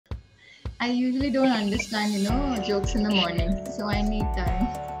I usually don't understand, jokes in the morning, so I need time.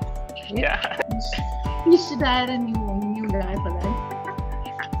 Yeah. You should hire a new guy for that.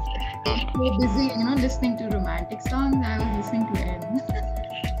 We're busy, listening to romantic songs. I was listening to him.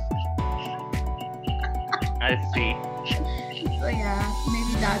 I see. So yeah,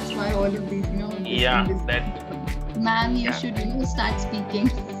 maybe that's why all of these, Yeah, this. that. Ma'am, you Yeah. should, start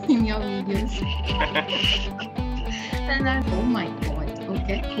speaking in your videos. And I, oh my god,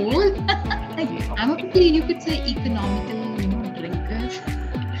 okay, cool. I'm a pretty, you could say, economical, drinker.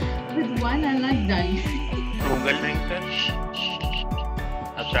 With one, I'm not done. Frugal drinker.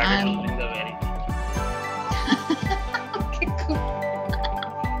 I started using the very. Okay, cool.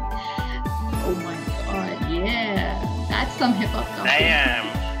 Oh my god, yeah. That's some hip hop talk. Damn.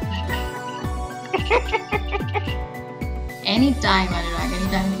 Anytime, Anurag,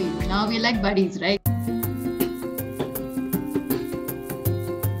 anytime for you. Now we're like buddies, right?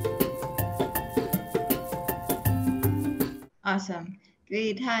 Awesome.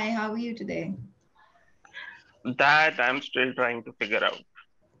 Great. Hi, how are you today? That I'm still trying to figure out.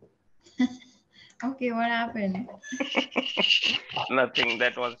 Okay, what happened? Nothing.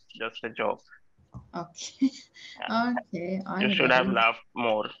 That was just a joke. Okay. Okay. You should have laughed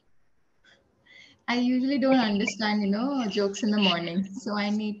more. I usually don't understand, jokes in the morning, so I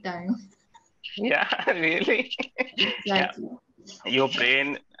need time. Yeah, really. Exactly. Yeah. Your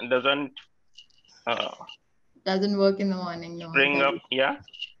brain doesn't Doesn't work in the morning, no. bring up. Yeah.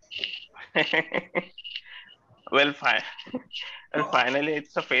 Well, fine. Well, finally,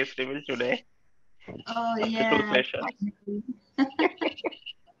 it's a face reveal today. Oh, After yeah. 2 sessions.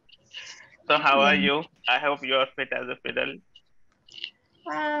 So, how are you? I hope you are fit as a fiddle.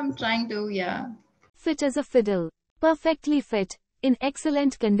 I'm trying to, yeah. Fit as a fiddle. Perfectly fit, in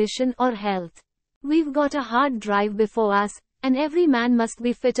excellent condition or health. We've got a hard drive before us, and every man must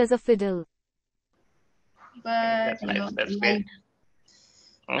be fit as a fiddle. But, That's nice. That's great.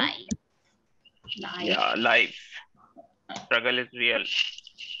 Life. Yeah, life. Struggle is real.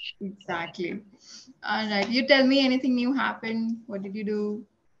 Exactly. All right. You tell me anything new happened. What did you do?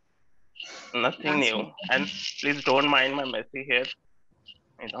 Nothing new. And please don't mind my messy hair.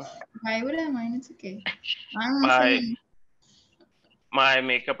 Why would I mind? It's okay. My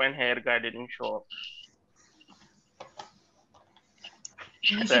makeup and hair guy didn't show up.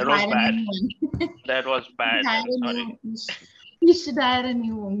 That was bad. That was bad. I'm sorry. You should hire a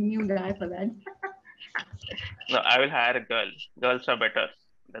new guy for that. No, I will hire a girl. Girls are better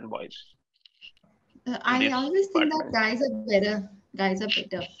than boys. I always think that guys are better. Guys are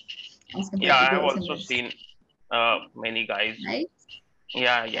better. Yeah, I have also seen many guys. Right?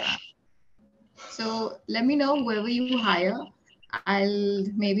 Yeah. So let me know whoever you hire. I'll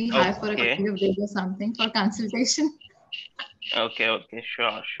maybe hire for a couple of days or something for consultation. Okay,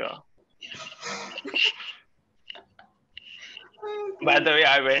 sure. By the way,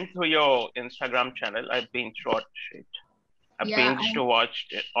 I went to your Instagram channel. I binged watched it. I binged to watch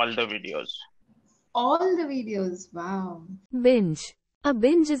all the videos. All the videos, wow. Binge. A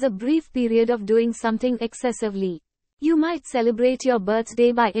binge is a brief period of doing something excessively. You might celebrate your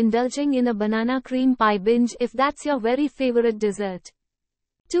birthday by indulging in a banana cream pie binge if that's your very favorite dessert.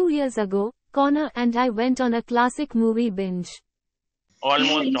 2 years ago, Connor and I went on a classic movie binge.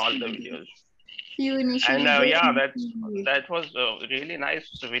 Almost all the videos. And that was really nice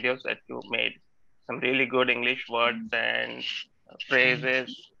videos that you made. Some really good English words and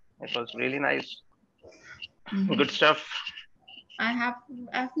phrases. It was really nice. Good stuff.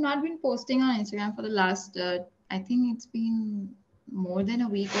 I've not been posting on Instagram for the last I think it's been more than a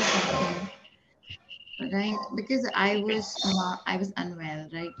week or something, right? Because I was unwell,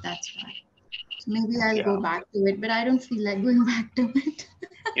 right? That's why. So maybe I'll go back to it, but I don't feel like going back to it.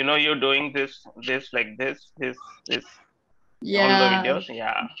 You're doing this like this. Yeah. All the videos,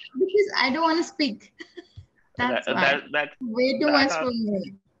 yeah. Because I don't want to speak. That's why. That's way too much for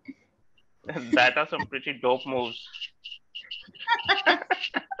me. That are some pretty dope moves.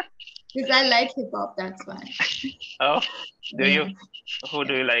 Because I like hip hop, that's why. Oh, do you? Who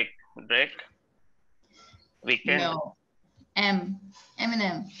do you like? Drake? Weekend? No.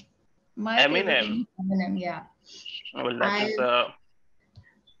 Eminem. Eminem, yeah. Well,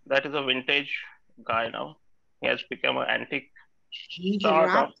 that is a vintage guy now. He has become an antique. He's a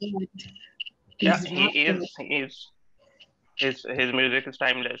rapper. Yeah, he is. His music is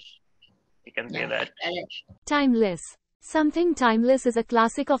timeless. You can say that. Timeless. Something timeless is a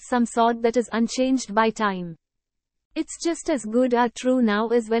classic of some sort that is unchanged by time. It's just as good or true now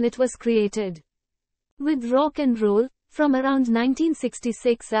as when it was created. With rock and roll, from around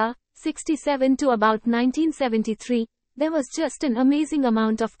 1966 or 67 to about 1973, There was just an amazing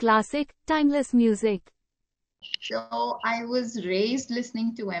amount of classic, timeless music. So I was raised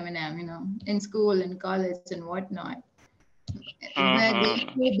listening to Eminem, you know, in school and college and whatnot. Where they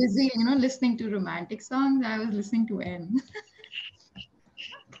Mm-hmm. were busy, you know, listening to romantic songs, I was listening to M.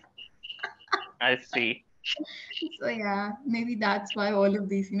 I see. So yeah, maybe that's why all of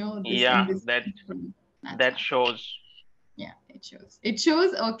these, you know, this Yeah, English. That's that why. shows. Yeah, it shows. It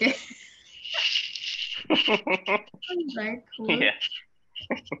shows. Okay. Right. Cool. Yeah.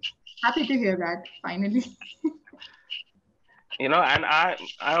 Happy to hear that. Finally. And I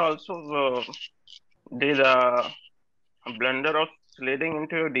also did a blunder of sliding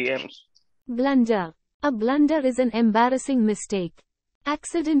into your DMs. Blunder. A blunder is an embarrassing mistake.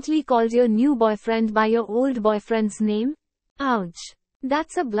 Accidentally called your new boyfriend by your old boyfriend's name? Ouch.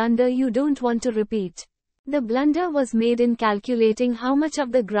 That's a blunder you don't want to repeat. The blunder was made in calculating how much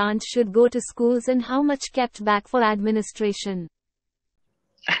of the grant should go to schools and how much kept back for administration.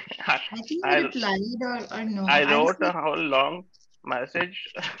 I think I I replied or no. I I wrote a received. whole long message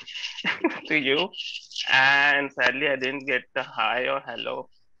to you, and sadly I didn't get the hi or hello.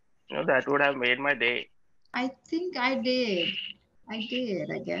 That would have made my day. I think I did. I did.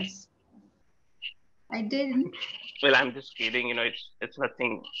 I guess I didn't. Well, I'm just kidding. It's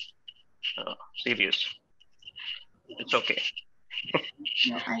nothing serious. It's okay.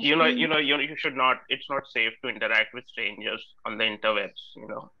 No, I You know, feel you know, you should not. It's not safe to interact with strangers on the interwebs.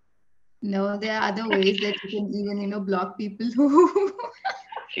 no. There are other ways that you can even, you know, block people who.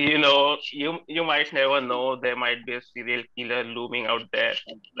 You might never know. There might be a serial killer looming out there,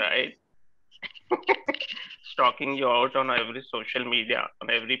 right? Stalking you out on every social media, on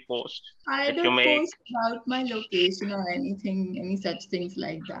every post I that you don't make. post about my location or anything, any such things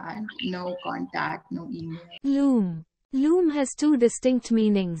like that. No contact, no email. Loom. Loom has two distinct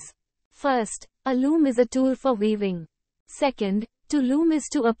meanings. First, a loom is a tool for weaving. Second, to loom is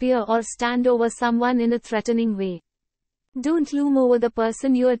to appear or stand over someone in a threatening way. Don't loom over the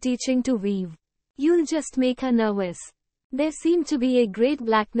person you are teaching to weave. You'll just make her nervous. There seemed to be a great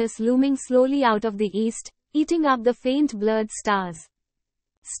blackness looming slowly out of the east, eating up the faint blurred stars.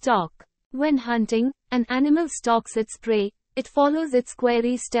 Stalk. When hunting, an animal stalks its prey, it follows its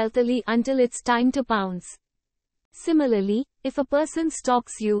quarry stealthily until it's time to pounce. Similarly, if a person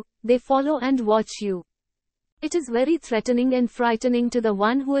stalks you, they follow and watch you. It is very threatening and frightening to the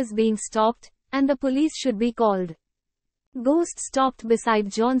one who is being stalked, and the police should be called. Ghost stopped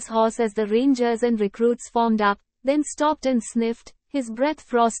beside John's horse as the rangers and recruits formed up, then stopped and sniffed, his breath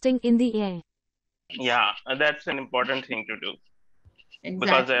frosting in the air. Yeah, that's an important thing to do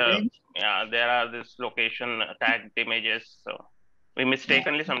because Exactly. there are this location tagged images. So we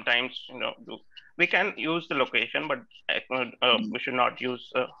mistakenly sometimes we can use the location, but we should not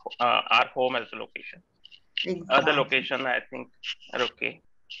use our home as a location. Other Exactly. location I think are okay.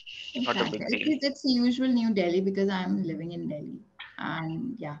 Not a Exactly. big deal. It's usual New Delhi because I'm living in Delhi.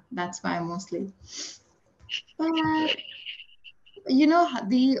 And yeah, that's why mostly. But Right. you know,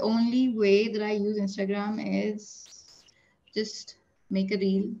 the only way that I use Instagram is just make a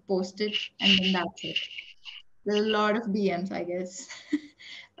reel, post it, and then that's it. There's a lot of DMs, I guess.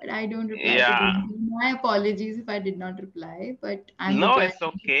 But I don't reply to Yeah. DMs. My apologies if I did not reply, but I'm No, replying it's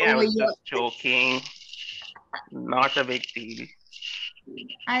okay. I over was your. just joking. Not a big deal.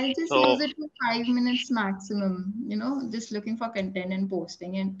 I'll just use So it for 5 minutes maximum, you know, just looking for content and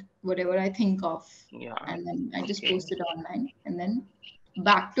posting it, whatever I think of. yeah, And then I just okay. post it online and then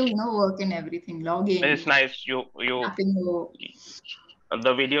back to, you know, work and everything, log It's in, nice. You clappingo.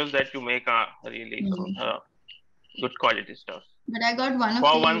 the videos that you make are really Hmm. good quality stuff. But I got one of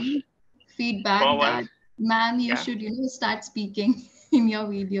For the, you once, know, for feedback once, that, ma'am, you yeah. should, you know, start speaking in your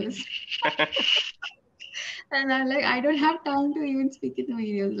videos. And I'm like, I don't have time to even speak in the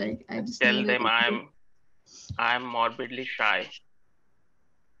videos. Like, I just know Tell that, them okay, I'm morbidly shy.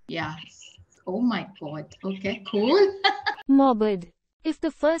 yeah. Oh my God. Okay, cool. Morbid. If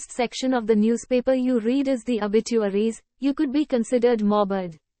the first section of the newspaper you read is the obituaries, you could be considered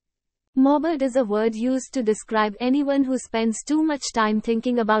morbid. Morbid is a word used to describe anyone who spends too much time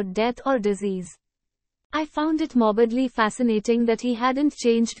thinking about death or disease. I found it morbidly fascinating that he hadn't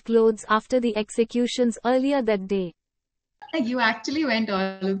changed clothes after the executions earlier that day. You actually went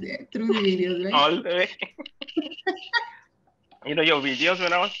through the videos, right? All the way. Your videos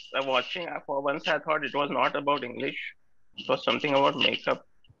when I was watching, for once I thought it was not about English. It was something about makeup.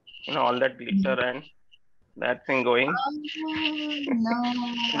 All that glitter and that thing going. No,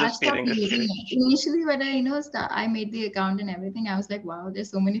 I've Just stopped kidding, just using kidding. it. Initially, when I made the account and everything, I was like, wow,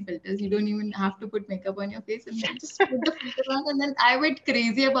 there's so many filters. You don't even have to put makeup on your face and then just put the filter on. And then I went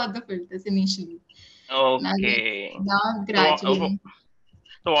crazy about the filters initially. Okay. Now gradually.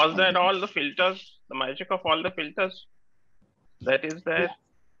 So was that all the filters? The magic of all the filters that is there?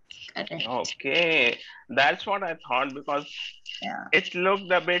 Correct. Okay, that's what I thought, because it looked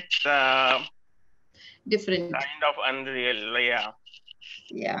a bit different, kind of unreal.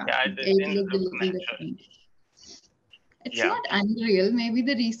 Yeah. It didn't looked a look little natural. different. It's not unreal. Maybe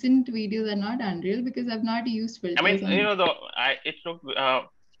the recent videos are not unreal because I've not used filters. I mean, it looked a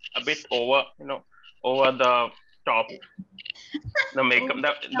bit over the top. The makeup,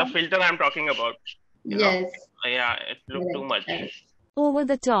 the filter I'm talking about. Yes. It looked too much. Over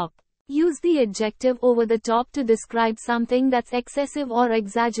the top. Use the adjective over the top to describe something that's excessive or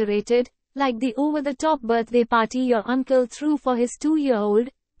exaggerated, like the over-the-top birthday party your uncle threw for his 2-year-old,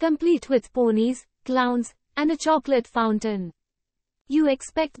 complete with ponies, clowns, and a chocolate fountain. You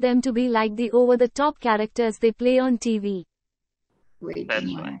expect them to be like the over-the-top characters they play on TV.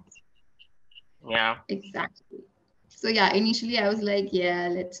 That's right. Yeah. Exactly. So initially I was like,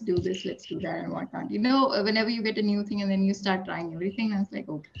 let's do this, let's do that and whatnot. Whenever you get a new thing and then you start trying everything, I was like,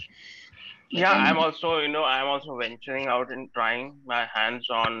 okay. But I'm also venturing out and trying my hands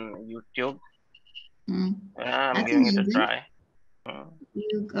on YouTube. I'm giving it a try.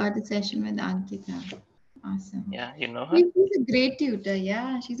 You got a session with Ankita. Awesome. Yeah, you know her? She's a great tutor.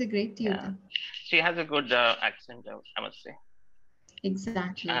 Yeah, she's a great tutor. Yeah. She has a good accent, I must say.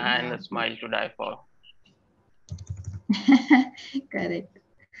 Exactly. And a smile to die for. Correct.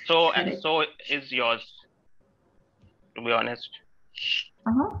 So is yours, to be honest.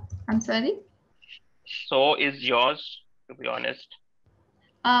 I'm sorry? So is yours, to be honest.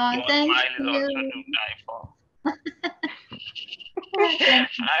 Your thank smile you. is also to die for.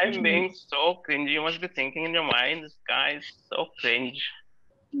 I'm being so cringy. You must be thinking in your mind, this guy is so cringe.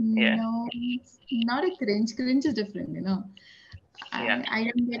 No, it's not a cringe. Cringe is different, I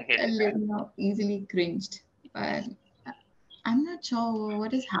don't get a little easily cringed, but I'm not sure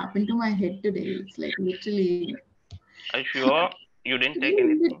what has happened to my head today. It's like literally. Are you sure you didn't take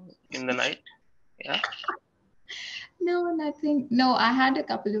anything in the night? Yeah. No, nothing. No, I had a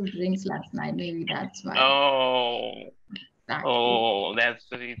couple of drinks last night. Maybe that's why. Oh. Exactly. Oh, that's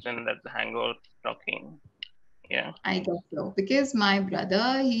the reason that the hangover talking. Yeah. I guess so. Because my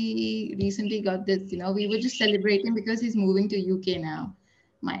brother, he recently got this, we were just celebrating because he's moving to UK now.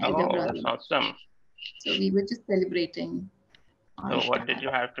 My elder brother. That's awesome. So we were just celebrating. So what did you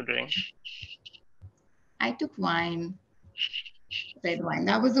have to drink? I took wine. Red wine.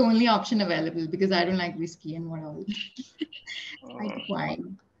 That was the only option available because I don't like whiskey and what all. I took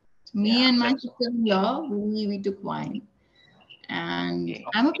wine. So me and my sister-in-law, we took wine. And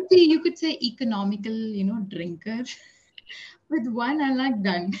I'm a pretty, you could say, economical, drinker. With one, I'm like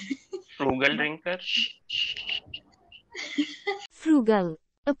done. Frugal drinker? Frugal.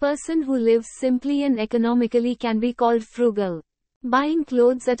 A person who lives simply and economically can be called frugal. Buying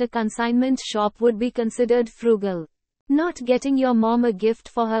clothes at a consignment shop would be considered frugal. Not getting your mom a gift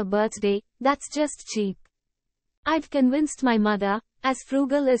for her birthday, that's just cheap. I've convinced my mother, as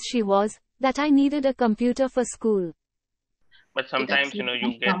frugal as she was, that I needed a computer for school. But sometimes, you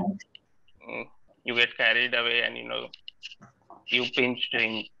get carried away and, you drink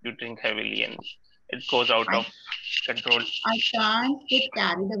heavily and it goes out of control. I can't get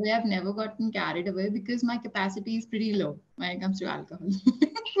carried away. I've never gotten carried away because my capacity is pretty low when it comes to alcohol.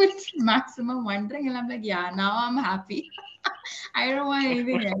 It's maximum one drink and I'm like, now I'm happy. I don't want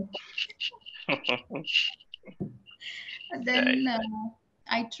anything else. Then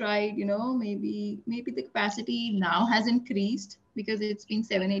I tried, maybe the capacity now has increased because it's been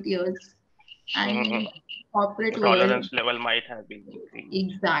 7-8 years. And corporate tolerance level might have been increased.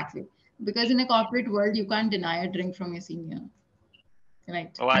 Exactly. Because in a corporate world, you can't deny a drink from your senior.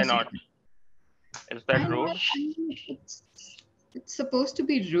 Right? Why not? Is that rude? It's supposed to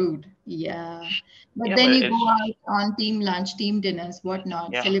be rude. Yeah. But then you go out on team lunch, team dinners,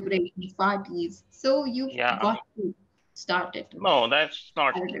 whatnot, celebrations, parties. So you've got to start it. No, that's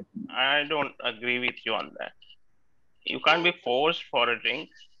not. I don't agree with you on that. You can't be forced for a drink.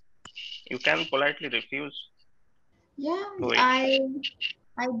 You can politely refuse. Yeah,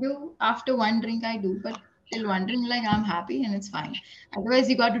 I do. After one drink, I do. But till one drink, like I'm happy and it's fine. Otherwise,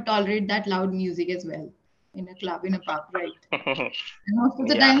 you got to tolerate that loud music as well in a club, in a pub, right? And most of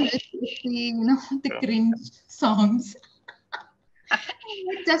the time, it's the cringe songs.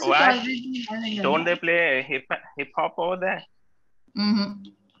 Just why don't they play hip hop over there?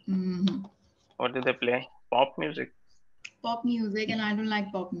 What do they play? Pop music. Pop music, and I don't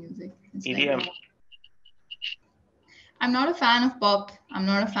like pop music. It's EDM. Like, I'm not a fan of pop. I'm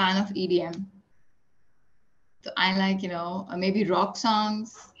not a fan of EDM. So I like, maybe rock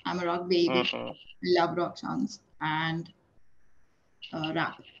songs, I'm a rock baby. I love rock songs and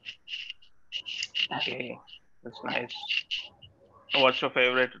rap. Okay, that's nice. What's your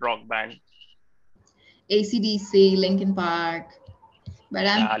favorite rock band? AC/DC, Linkin Park. But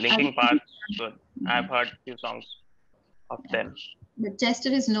Linkin Park, good. I've heard a few songs of them. But Chester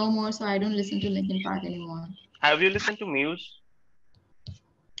is no more, so I don't listen to Linkin Park anymore. Have you listened to Muse?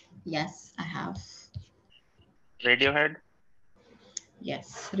 Yes, I have. Radiohead?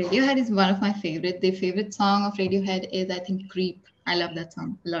 Yes, Radiohead is one of my favorite. The favorite song of Radiohead is, I think, Creep. I love that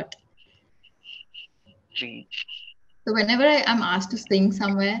song a lot. Creep. So whenever I am asked to sing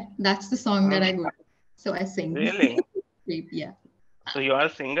somewhere, that's the song that I go to. So I sing. Really? Creep, yeah. So you are a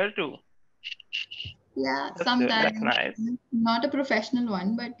singer too? Yeah, sometimes. That's nice. Not a professional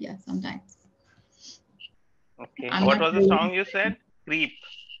one, but yeah, sometimes. Okay. What was the song you said? Creep.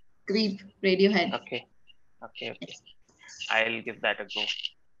 Creep, Radiohead. Okay. Yes. I'll give that a go.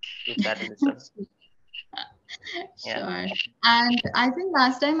 Give that a listen. Sure. And I think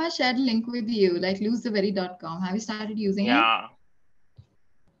last time I shared a link with you, like losethevery.com. Have you started using it? Yeah.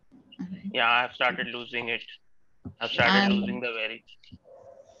 Okay. Yeah, I've started losing it. I've started losing the very.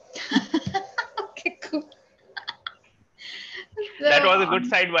 Okay, cool. So, that was a good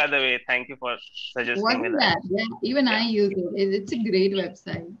site, by the way. Thank you for suggesting me that. Yeah, even I use it. It's a great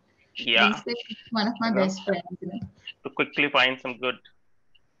website. Yeah. It's one of my best friends. To quickly find some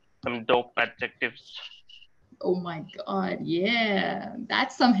dope adjectives. Oh my God, yeah.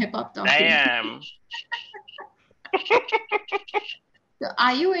 That's some hip-hop talking. Damn. So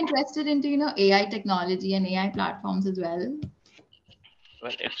are you interested into, AI technology and AI platforms as well?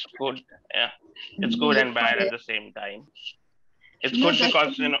 Well, it's good. Yeah. It's good and bad at the same time. It's good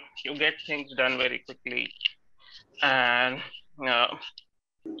because, you get things done very quickly. And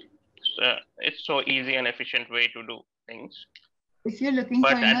it's so easy and efficient way to do things. If you're looking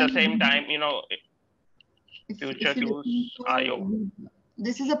but at the same time, future tools are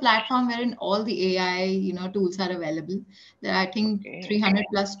this is a platform wherein all the AI, tools are available. There are, I think, 300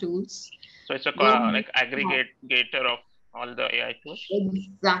 plus tools. So it's a like aggregator of all the AI tools.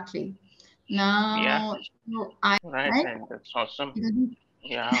 Exactly. Now, right? That's awesome.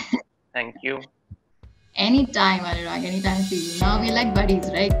 Yeah. Thank you. Anytime, Anurag. Anytime for you. Now we're like buddies,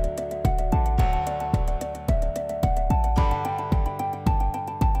 right?